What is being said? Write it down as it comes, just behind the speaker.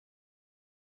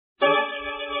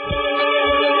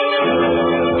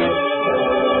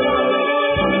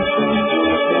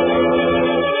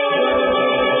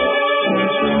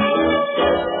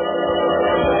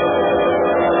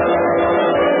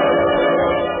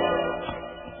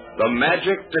The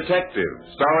Magic Detective,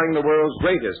 starring the world's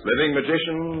greatest living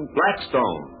magician,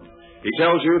 Blackstone. He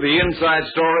tells you the inside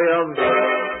story of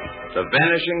the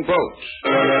Vanishing Brooch.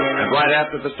 And right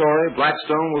after the story,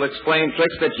 Blackstone will explain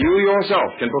tricks that you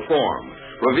yourself can perform,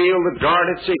 reveal the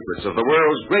guarded secrets of the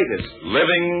world's greatest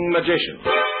living magician.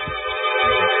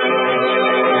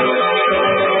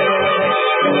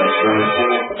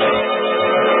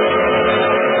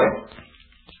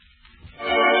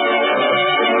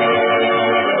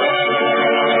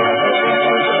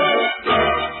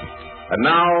 And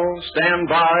now, stand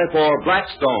by for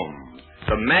Blackstone,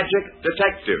 the Magic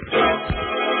Detective.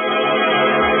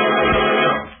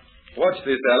 What's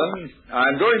this, Ellen?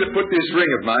 I'm going to put this ring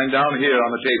of mine down here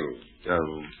on the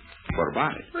table. What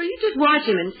about it? Well, you just watch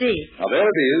him and see. Now, there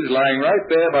it is, lying right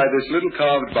there by this little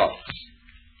carved box.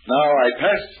 Now, I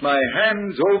pass my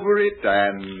hands over it,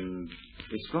 and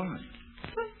it's gone.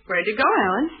 Where'd it go,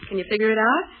 Alan? Can you figure it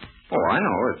out? Oh, I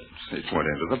know. It went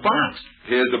into the box.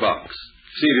 Here's the box.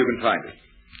 See if you can find it.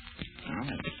 Well,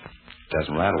 it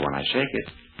doesn't rattle when I shake it.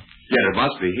 Yet it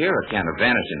must be here. It can't have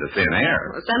vanished into thin air.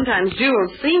 Well, sometimes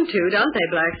jewels seem to, don't they,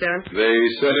 Blackstone? They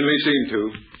certainly seem to.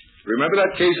 Remember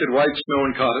that case at Whitestone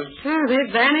and Carter's? Oh,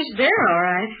 they've vanished there, all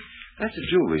right. That's a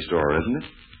jewelry store, isn't it?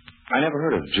 I never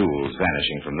heard of jewels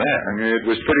vanishing from there. It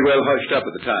was pretty well hushed up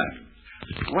at the time.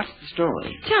 What's the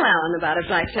story? Tell Alan about it,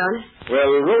 Blackstone. Well,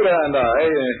 Rhoda and I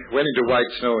went into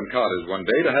Whitestone and Carter's one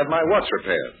day to have my watch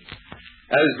repaired.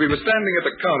 As we were standing at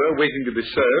the counter waiting to be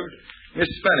served, Miss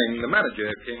Fanning, the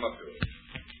manager, came up to us.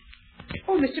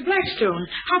 Oh, Mr. Blackstone,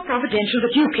 how providential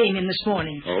that you came in this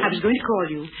morning. Oh? I was going to call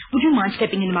you. Would you mind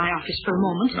stepping into my office for a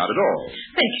moment? Not at all.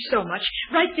 Thank you so much.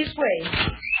 Right this way.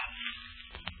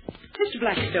 Mr.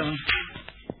 Blackstone,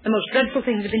 the most dreadful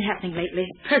things have been happening lately.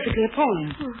 Perfectly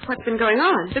appalling. Oh, what's been going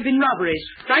on? There have been robberies.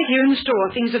 Right here in the store,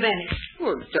 things have vanished.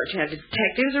 Well, don't you have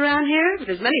detectives around here?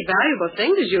 With as many valuable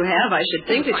things as you have, I should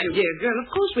think that my you... dear girl, of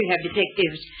course we have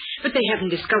detectives. But they haven't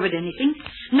discovered anything.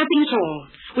 Nothing at all.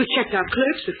 We've checked our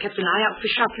clerks. We've kept an eye out for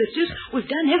shoplifters.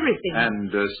 We've done everything. And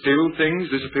still things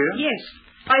disappear? Yes.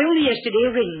 I only yesterday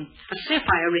a ring. A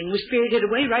sapphire ring was spirited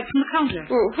away right from the counter.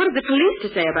 Well, what did the police to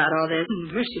say about all this?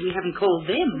 Mercy, we haven't called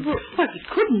them. Well, Why, we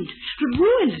couldn't. It would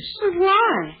ruin us. Well,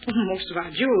 why? Well, most of our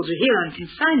jewels are here on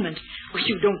consignment. Well,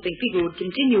 you don't think people would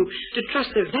continue to trust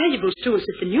their valuables to us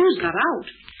if the news got out?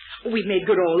 Well, we've made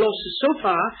good all losses so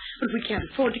far, but we can't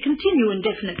afford to continue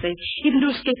indefinitely, even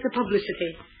to escape the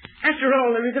publicity. After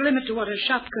all, there is a limit to what a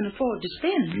shop can afford to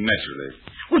spend. Naturally.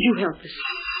 Would you help us?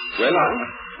 Well,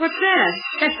 What's that?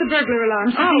 That's the burglar alarm.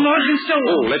 Something more has been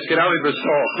stolen. Oh, let's get out of the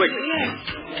store, quick.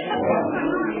 Yes.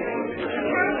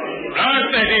 How's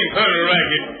that infernal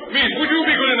racket? Miss, would you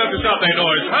be good enough to stop that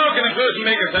noise? How can a person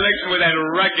make a selection with that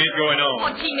racket going on?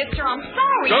 Oh, gee, mister, I'm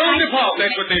sorry. Going to pop,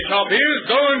 that's what they shop is,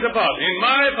 going to pop. In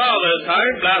my father's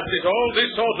time, blast it all,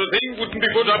 this sort of thing wouldn't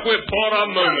be put up with for a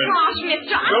Oh, moment. gosh,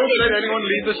 mister, Don't let anyone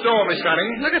leave the store, Miss Fanning.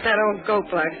 Look at that old goat,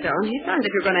 Blackstone. He sounds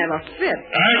like you're going to have a fit.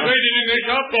 I've waited in this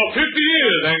shop for 50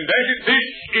 years, and this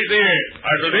is the end.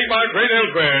 I shall take my trade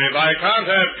elsewhere if I can't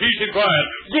have peace and quiet.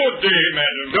 Good day,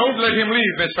 madam. Don't let him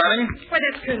leave, Miss Fanning. Why,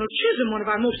 that's Colonel Chisholm, one of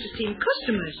our most esteemed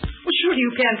customers. Well, surely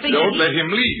you can't think... Don't let him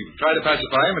leave. Try to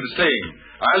pacify him into staying.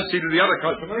 I'll see to the other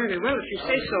customer. Very well, if you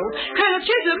say so. Colonel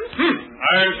Chisholm!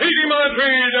 I'm taking my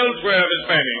trade elsewhere, Miss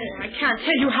Fanning. I can't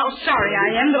tell you how sorry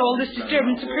I am that all this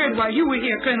disturbance occurred while you were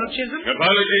here, Colonel Chisholm.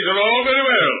 Apologies are all very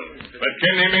well. But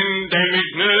can they mend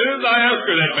damaged nerves? I ask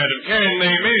you that, madam. Can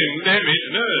they mend damaged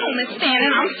nerves? Oh, Miss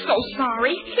Fanning, I'm so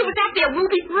sorry. It was that there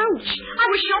ruby brooch. I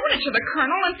was showing it to the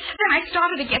colonel, and then I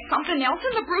started to get something else,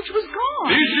 and the brooch was gone.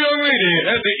 This young lady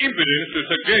had the impudence to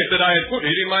suggest that I had put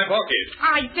it in my pocket.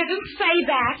 I didn't say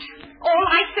that. All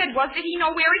I said was, did he know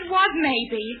where it was,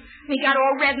 maybe? He got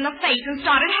all red in the face and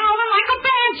started howling like a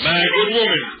banshee. My good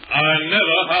woman, I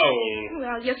never howl.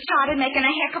 Well, you started making a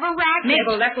heck of a racket.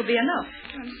 Mabel, that will be enough.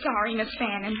 I'm sorry, Miss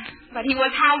Fanning, but he was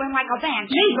howling like a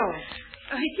banshee. Mabel,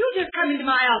 if you'll just come into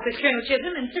my office, Colonel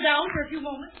Chisholm, and sit down for a few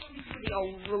moments. The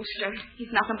old rooster.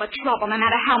 He's nothing but trouble, no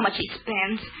matter how much he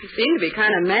spends. He seemed to be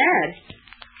kind of mad.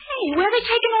 Hey, where are they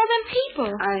taking all them people?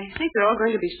 I think they're all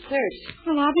going to be searched.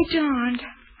 Well, I'll be darned.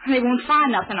 They won't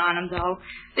find nothing on him, though.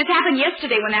 This happened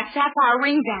yesterday when that sapphire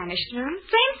ring vanished.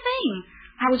 Same thing.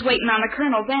 I was waiting on the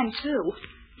colonel then, too.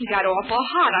 He got awful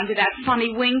hot under that funny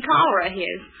wing collar of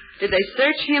his. Did they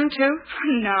search him, too?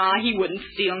 Nah, he wouldn't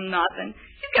steal nothing.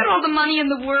 He's got all the money in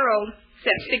the world,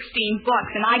 except $16,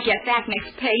 and I get that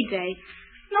next payday.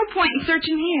 No point in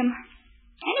searching him.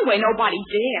 Anyway, nobody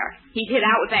dare. He'd hit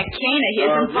out with that cane of his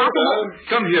and pop him.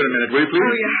 Come here a minute, will you, please?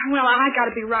 Oh, yeah. Well, I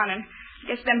gotta be running.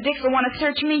 Guess them dicks will want to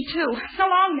search me, too. So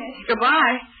long, miss.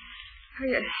 Goodbye.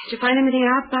 Did you find anything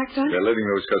out, Blackstone? They're letting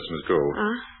those customers go.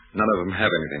 Huh? None of them have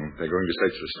anything. They're going to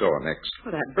search the store next.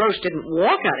 Well, that Brooch didn't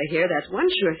walk out of here. That's one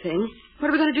sure thing. What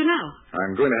are we going to do now?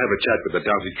 I'm going to have a chat with the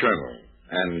doughty colonel,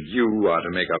 and you are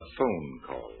to make a phone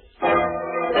call.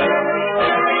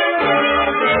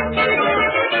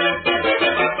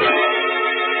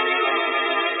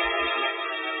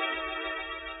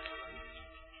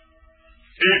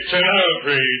 It's an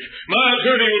outrage. My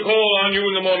attorney will call on you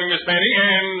in the morning, Miss Fanning,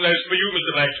 and as for you,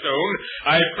 Mr. Blackstone,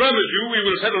 I promise you we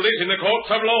will settle this in the courts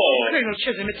of law. Colonel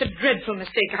Chisholm, it's a dreadful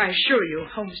mistake, I assure you.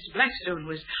 Oh, Mr. Blackstone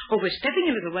was overstepping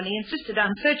a little when he insisted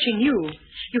on searching you.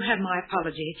 You have my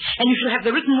apology, and you shall have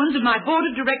the written ones of my board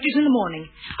of directors in the morning.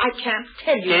 I can't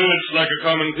tell you. Search like a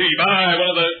common thief. I,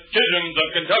 one of the Chisholms of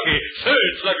Kentucky.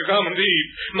 Search like a common thief.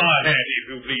 My hat, if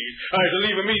you please. I shall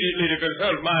leave immediately to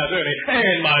consult my attorney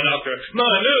and my doctor. My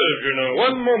nerves, you know.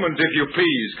 One moment, if you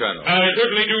please, Colonel. I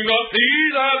certainly do not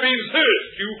please. I've been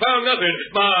searched. You found nothing.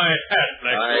 My hat,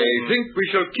 Blackstone. I think we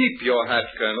shall keep your hat,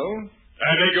 Colonel.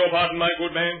 I beg your pardon, my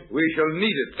good man. We shall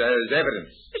need it as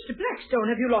evidence. Mr. Blackstone,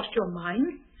 have you lost your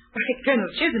mind? Why,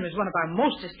 Colonel Chisholm is one of our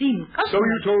most esteemed customers. So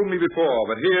you told me before,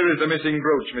 but here is the missing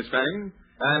brooch, Miss Fanning,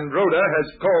 and Rhoda has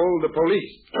called the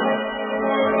police.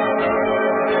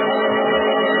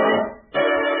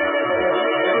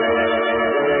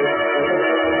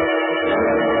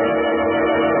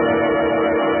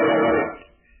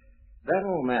 That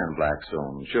old man,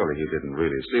 Blackstone, surely he didn't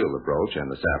really steal the brooch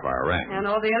and the sapphire ring. And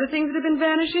all the other things that have been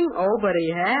vanishing? Oh, but he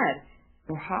had.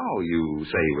 Well, how? You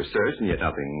say he was searched and yet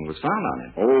nothing was found on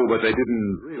him. Oh, but they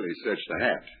didn't really search the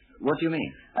hat. What do you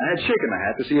mean? I had shaken the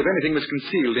hat to see if anything was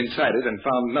concealed inside it and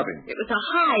found nothing. It was a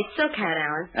high silk hat,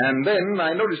 Alan. And then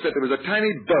I noticed that there was a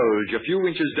tiny bulge a few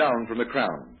inches down from the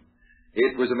crown.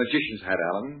 It was a magician's hat,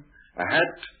 Alan. A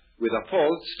hat with a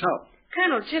false top.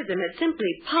 Colonel Chisholm had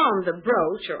simply palmed the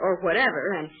brooch, or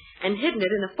whatever, and hidden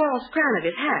it in the false crown of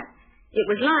his hat. It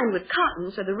was lined with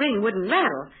cotton so the ring wouldn't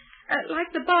rattle.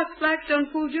 Like the box Blackstone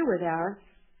fooled you with, Alan.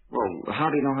 Well, how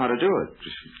do you know how to do it?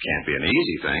 It can't be an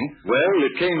easy thing. Well,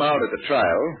 it came out at the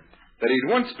trial that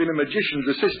he'd once been a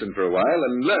magician's assistant for a while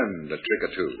and learned a trick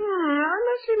or two. I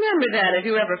must remember that if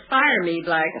you ever fire me,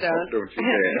 Blackstone. Oh, don't you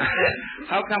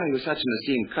dare. How come he was such an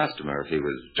esteemed customer if he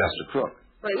was just a crook?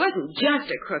 Well, he wasn't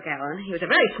just a crook, Alan. He was a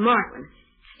very smart one.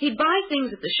 He'd buy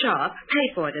things at the shop, pay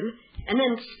for them, and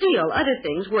then steal other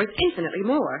things worth infinitely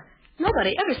more.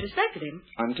 Nobody ever suspected him.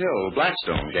 Until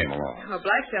Blackstone came along. Well,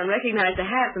 Blackstone recognized the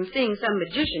hat from seeing some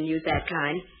magician use that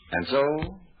kind. And so,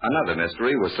 another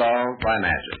mystery was solved by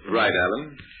magic. Right,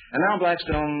 Alan. And now,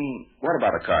 Blackstone, what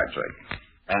about a card trick?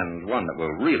 And one that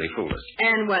will really fool us.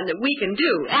 And one that we can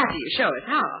do after you show us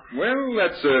how. Well,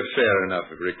 that's a fair enough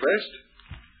request.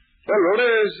 Well, Rhoda,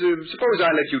 suppose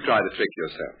I let you try the trick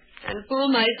yourself. And fool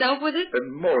myself with it?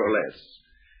 More or less.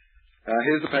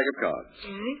 Here's the pack of cards.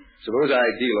 Mm-hmm. Suppose I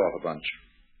deal off a bunch.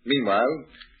 Meanwhile,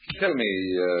 tell me,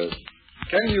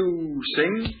 can you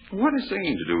sing? What has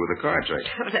singing to do with a card trick?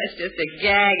 Oh, that's just a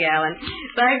gag, Alan.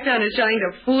 Blackstone is trying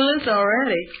to fool us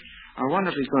already. I wonder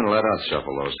if he's going to let us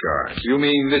shuffle those cards. You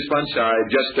mean this bunch I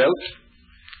just dealt?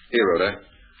 Here, Rhoda.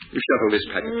 You shuffle this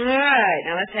packet. All right,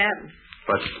 now let's have them.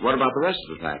 But what about the rest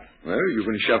of the pack? Well, you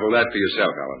can shuffle that for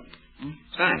yourself, Alan.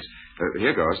 Thanks.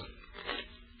 Here goes.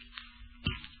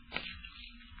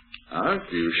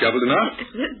 You shuffled enough?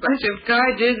 This bunch of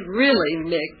cards is really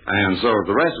mixed. And so is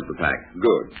the rest of the pack.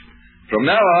 Good. From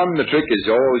now on, the trick is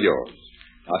all yours.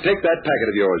 Now, take that packet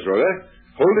of yours, Rhoda.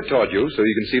 Hold it toward you so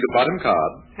you can see the bottom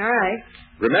card. All right.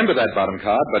 Remember that bottom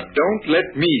card, but don't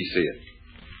let me see it.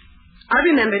 I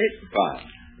remembered it.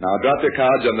 Fine. Now, drop your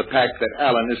cards on the pack that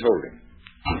Alan is holding.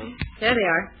 There they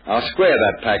are. I'll square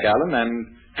that pack, Alan, and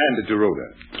hand it to Rhoda.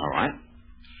 All right.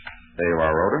 There you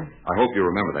are, Rhoda. I hope you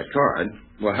remember that card.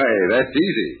 Well, hey, that's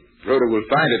easy. Rhoda will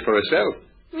find it for herself.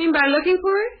 You mean by looking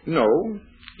for it? No,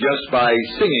 just by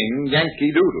singing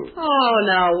Yankee Doodle. Oh,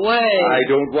 now wait. I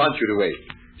don't want you to wait.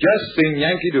 Just sing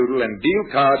Yankee Doodle and deal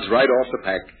cards right off the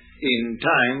pack in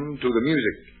time to the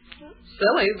music.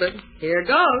 Silly, but here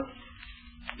goes.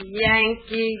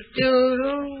 Yankee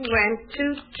Doodle went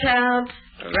to town,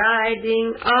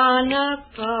 riding on a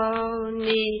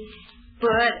pony. Put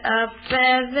a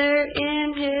feather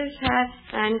in his hat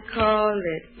and called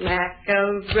it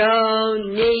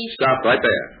macaroni. Stop right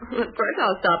there. Of course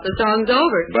I'll stop. The song's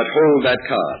over. But hold that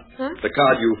card. Huh? The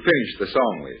card you finished the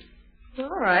song with.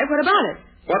 All right. What about it?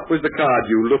 What was the card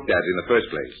you looked at in the first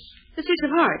place? The six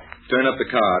of hearts. Turn up the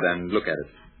card and look at it.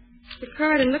 The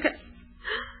card and look at...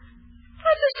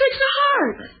 That's the six of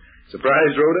hearts.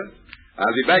 Surprised, Rhoda?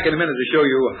 I'll be back in a minute to show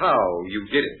you how you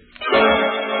did it.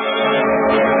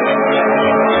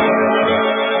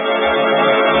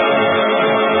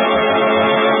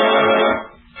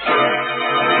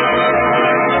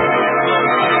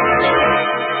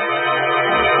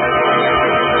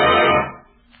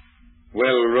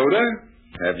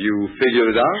 you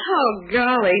figured it out? Oh,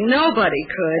 golly, nobody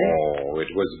could. Oh, it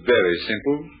was very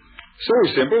simple. So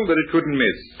simple that it couldn't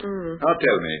miss. Now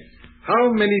tell me,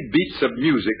 how many beats of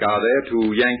music are there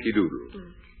to Yankee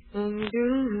Doodle?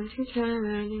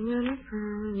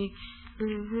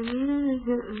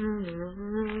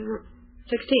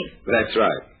 16. That's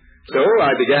right. So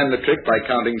I began the trick by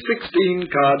counting 16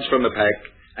 cards from the pack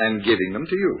and giving them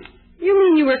to you. You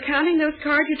mean you were counting those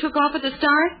cards you took off at the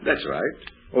start? That's right.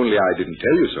 Only I didn't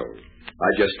tell you so. I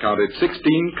just counted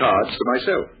 16 cards to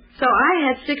myself. So I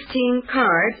had 16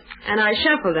 cards, and I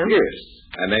shuffled them. Yes.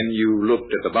 And then you looked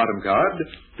at the bottom card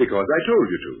because I told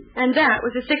you to. And that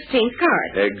was the 16th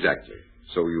card. Exactly.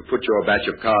 So you put your batch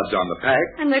of cards on the pack.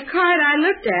 And the card I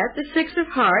looked at, the 6 of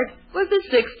hearts, was the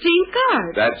 16th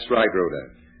card. That's right,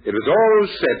 Rhoda. It was all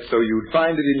set so you'd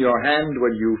find it in your hand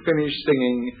when you finished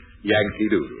singing Yankee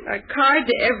Doodle. A card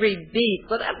to every beat.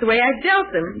 Well, that's the way I dealt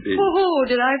them. Indeed. Oh,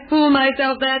 did I fool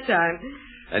myself that time?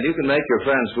 And you can make your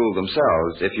friends fool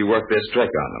themselves if you work this trick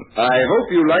on them. I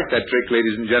hope you like that trick,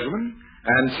 ladies and gentlemen.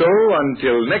 And so,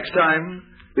 until next time,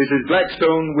 this is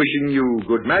Blackstone wishing you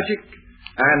good magic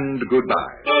and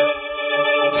goodbye.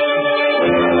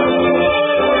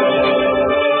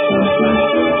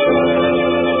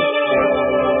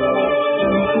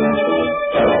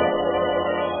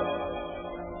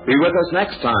 Be with us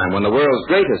next time when the world's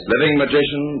greatest living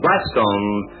magician,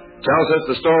 Blackstone, tells us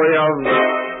the story of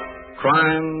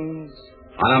crimes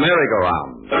on a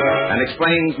merry-go-round and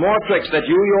explains more tricks that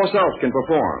you yourself can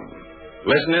perform.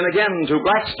 Listen in again to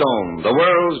Blackstone, the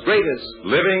world's greatest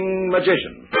living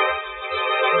magician.